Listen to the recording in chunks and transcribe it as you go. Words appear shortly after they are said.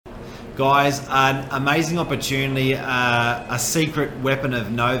Guys, an amazing opportunity, a secret weapon of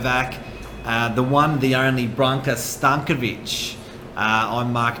Novak, the one, the only Branka Stankovic.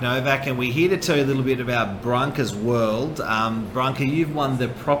 I'm Mark Novak, and we're here to tell you a little bit about Branka's world. Branka, you've won the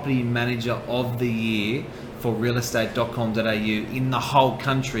Property Manager of the Year for realestate.com.au. In the whole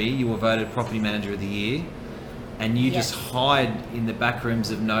country, you were voted Property Manager of the Year, and you just hide in the back rooms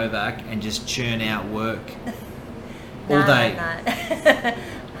of Novak and just churn out work all day. No.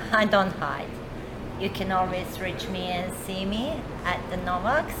 I don't hide. You can always reach me and see me at the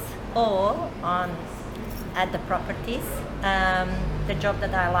Novaks or at the properties. The job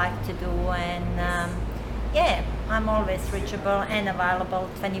that I like to do, and I'm always reachable and available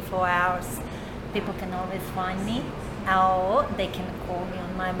 24 hours. People can always find me, or they can call me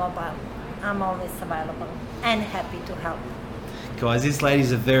on my mobile. I'm always available and happy to help. Guys, this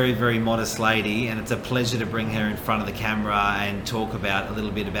lady's a very, very modest lady, and it's a pleasure to bring her in front of the camera and talk about a little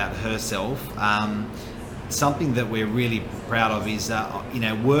bit about herself. Something that we're really proud of is,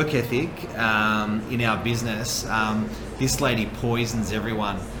 work ethic in our business. This lady poisons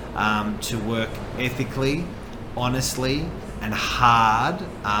everyone to work ethically, honestly, and hard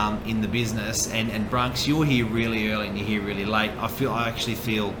in the business. And Brunks, you're here really early and you're here really late. I actually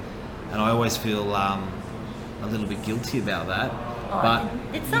feel, and I always feel a little bit guilty about that. But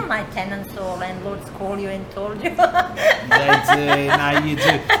it's not my tenants or landlords call you and told you. They do. No, you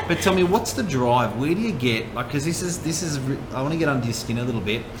do. But tell me, what's the drive? Where do you get, like, because this is I want to get under your skin a little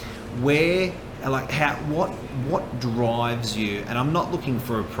bit. Where, like, what drives you? And I'm not looking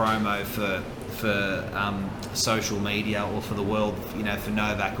for a promo for social media or for the world, for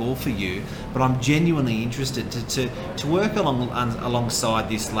Novak or for you, but I'm genuinely interested to work alongside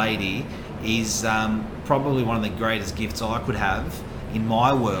this lady is probably one of the greatest gifts I could have in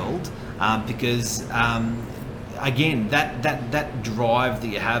my world, because again, that drive that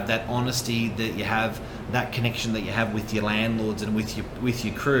you have, that honesty that you have, that connection that you have with your landlords and with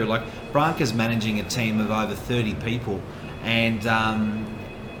your crew. Like, Branka's managing a team of over 30 people, and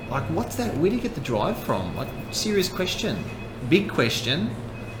like, what's that? Where do you get the drive from? Like, serious question, big question,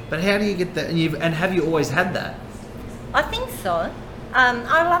 but how do you get that? And have you always had that? I think so.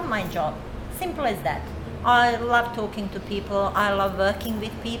 I love my job. Simple as that. I love talking to people. I love working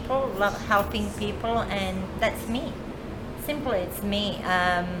with people. Love helping people, and that's me. Simply, it's me.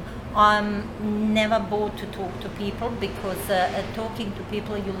 I'm never bored to talk to people, because talking to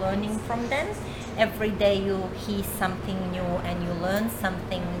people, you're learning from them. Every day you hear something new and you learn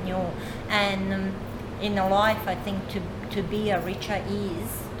something new. And in a life, I think to be a richer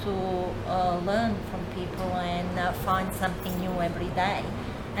is to learn from people and find something new every day.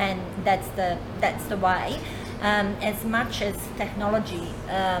 And that's the way. As much as technology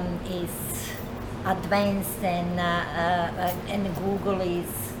is advanced and Google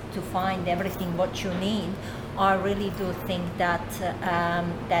is to find everything what you need, I really do think that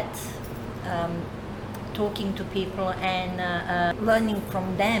talking to people and learning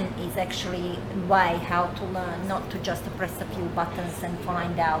from them is actually way how to learn, not to just press a few buttons and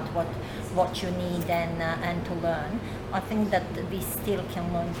find out what you need and to learn. I think that we still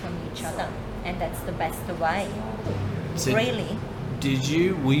can learn from each other, and that's the best way. So really.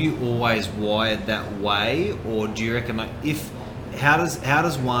 Were you always wired that way, or do you reckon, like, how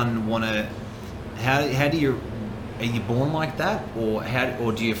does one want to, how do you, are you born like that,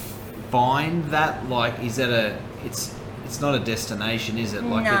 or do you find that, like, is that it's not a destination, is it?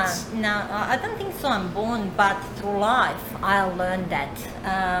 Like, no, I don't think so. I'm born, but through life I learned that.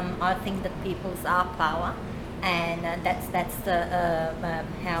 I think that people's are power, and that's the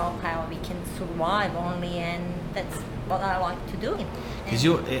how we can survive only, and that's what I like to do. Because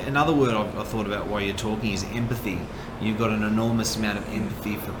another word I've thought about while you're talking is empathy. You've got an enormous amount of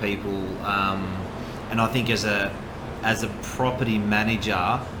empathy for people, and I think as a property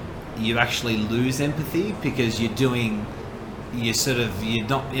manager, you actually lose empathy, because you don't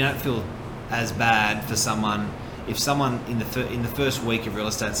feel as bad for someone. If someone in the first week of real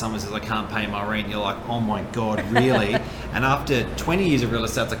estate, someone says, I can't pay my rent, you're like, oh my God, really? And after 20 years of real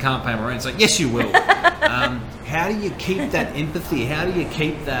estate, I can't pay my rent. It's like, yes, you will. How do you keep that empathy? How do you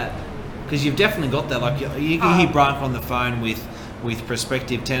keep that? Because you've definitely got that. Like, you can hear Branka on the phone with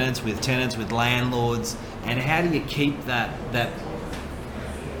prospective tenants, with landlords, and how do you keep that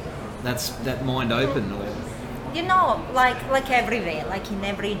mind open? Or, like everywhere, like in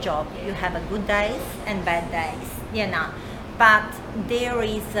every job, you have a good days and bad days, But there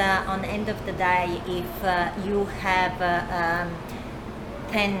is, on the end of the day, if you have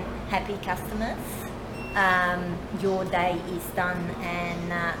 10 happy customers, your day is done,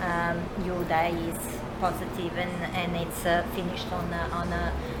 and your day is positive, and it's finished on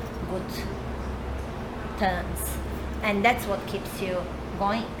a good terms, and that's what keeps you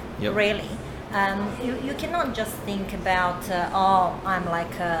going. Yep. Really, you cannot just think about I'm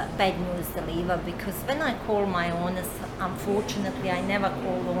like a bad news deliver, because when I call my owners, unfortunately I never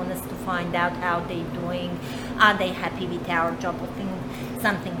call owners to find out how they're doing, are they happy with our job or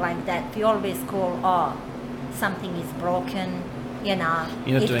something like that. We always call, something is broken, You're not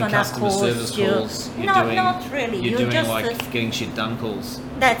it's doing gonna customer cost service you. calls. Not really. You're You doing just like getting shit done calls.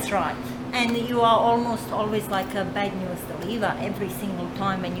 That's right. And you are almost always like a bad news deliver. Every single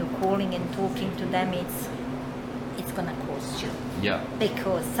time when you're calling and talking to them, it's gonna cost you. Yeah.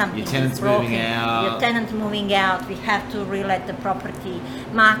 Because something Your tenant's is broken. moving out. Your tenant moving out. We have to re-let the property.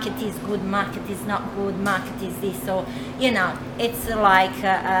 Market is good. Market is not good. Market is this. So it's like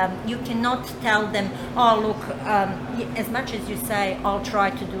you cannot tell them, oh look, as much as you say, I'll try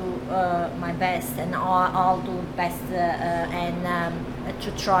to do my best, and I'll do best and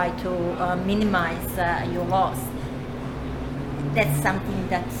to try to minimize your loss. That's something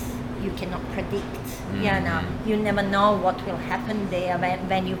that you cannot predict. You never know what will happen there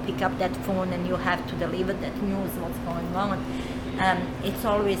when you pick up that phone and you have to deliver that news, what's going on. It's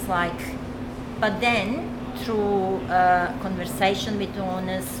always like, but then through conversation with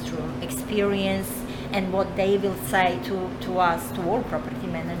owners, through experience, and what they will say to us, to all property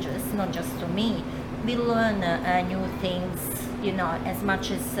managers, not just to me, we learn new things. As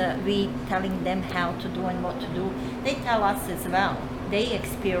much as we telling them how to do and what to do, they tell us as well. They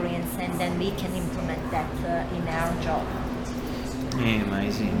experience, and then we can implement that in our job. Yeah,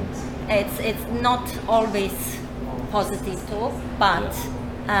 amazing. It's not always positive talk, but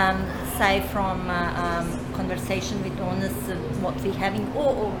say from conversation with owners, what we're having,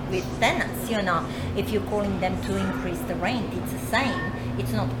 or with tenants, if you're calling them to increase the rent, it's the same.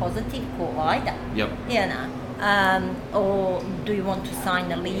 It's not positive call either. Yep. Or do you want to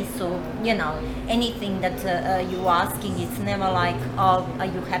sign a lease, or anything that you're asking. It's never like, oh, are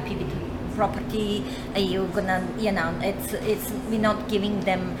you happy with the property, are you gonna, it's we're not giving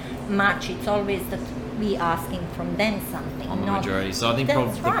them much. It's always that we asking from them something On the majority. So I think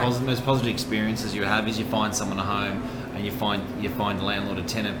That's right. the most positive experiences you have is you find someone at home and you find a landlord, a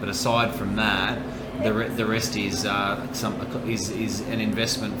tenant. But aside from that, the rest is an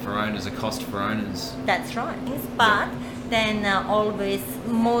investment for owners, a cost for owners. That's right. But then always,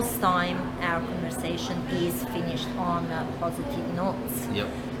 most time, our conversation is finished on positive notes. Yep.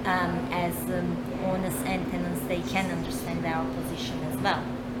 As owners and tenants, they can understand our position as well.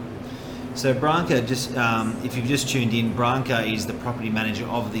 So Branka, just if you've just tuned in, Branka is the property manager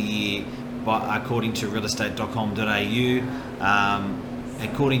of the year, according to realestate.com.au.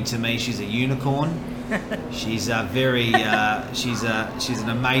 According to me, she's a unicorn. She's she's an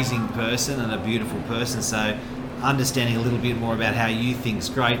amazing person and a beautiful person. So understanding a little bit more about how you think's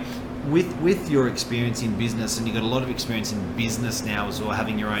great. With your experience in business, and you've got a lot of experience in business now as well,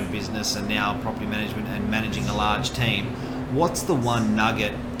 having your own business and now property management and managing a large team, what's the one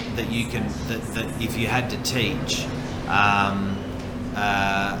nugget that you can that if you had to teach a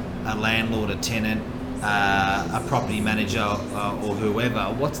landlord, a tenant, a property manager, or whoever,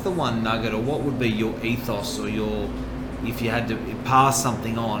 what's the one nugget, or what would be your ethos, or if you had to pass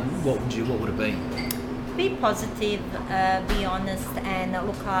something on, what would it be? Be positive, be honest, and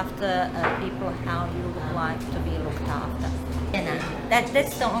look after people how you would like to be looked after.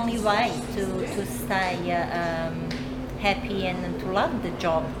 That's the only way to stay happy and to love the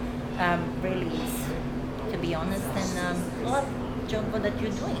job. Really is, to be honest, and love the job that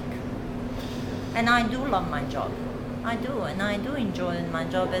you're doing. And I do love my job. I do, and I do enjoy my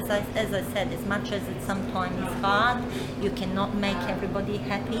job. As I said, as much as it sometimes is hard, you cannot make everybody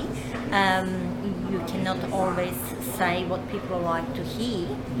happy. You cannot always say what people like to hear.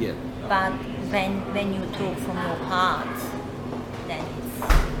 Yeah. But when you talk from your heart, then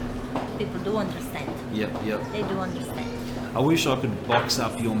people do understand. Yep. They do understand. I wish I could box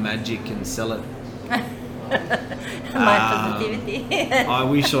up your magic and sell it. My positivity. I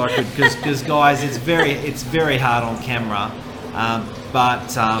wish I could, because guys, it's very hard on camera. But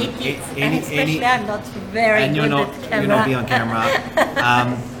especially I'm not very and good at camera. You're not be on camera.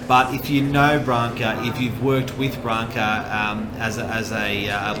 But if you know Branka, if you've worked with Branka as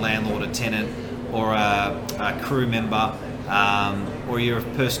a landlord, a tenant, or a crew member, or you're a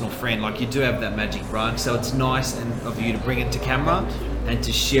personal friend, like you do have that magic, Branka. So it's nice of you to bring it to camera and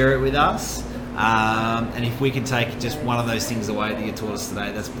to share it with us. And if we can take just one of those things away that you taught us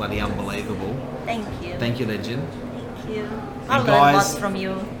today, that's bloody unbelievable. Thank you. Thank you, legend. Thank you. I learned lots from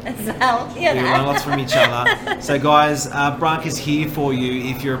you as well. We learn lots from each other. So guys, Branka's here for you.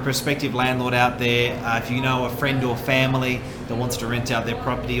 If you're a prospective landlord out there, if you know a friend or family that wants to rent out their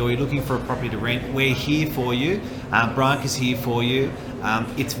property, or you're looking for a property to rent, we're here for you. Branca's here for you.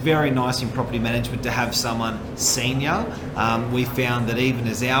 It's very nice in property management to have someone senior. We found that even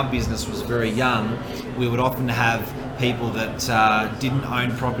as our business was very young, we would often have people that didn't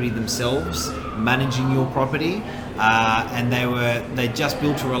own property themselves managing your property, and they just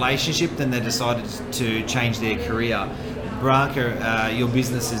built a relationship, then they decided to change their career. Branca, your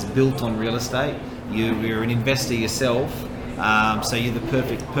business is built on real estate. You're an investor yourself, so you're the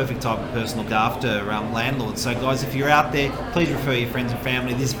perfect type of person to look after landlords. So guys, if you're out there, please refer your friends and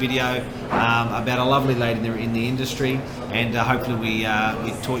family this video about a lovely lady in the industry, and hopefully we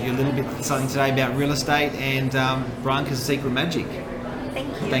taught you a little bit something today about real estate and Branca's secret magic. Thank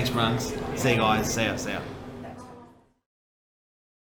you. Thanks, Branca. See you guys. See ya.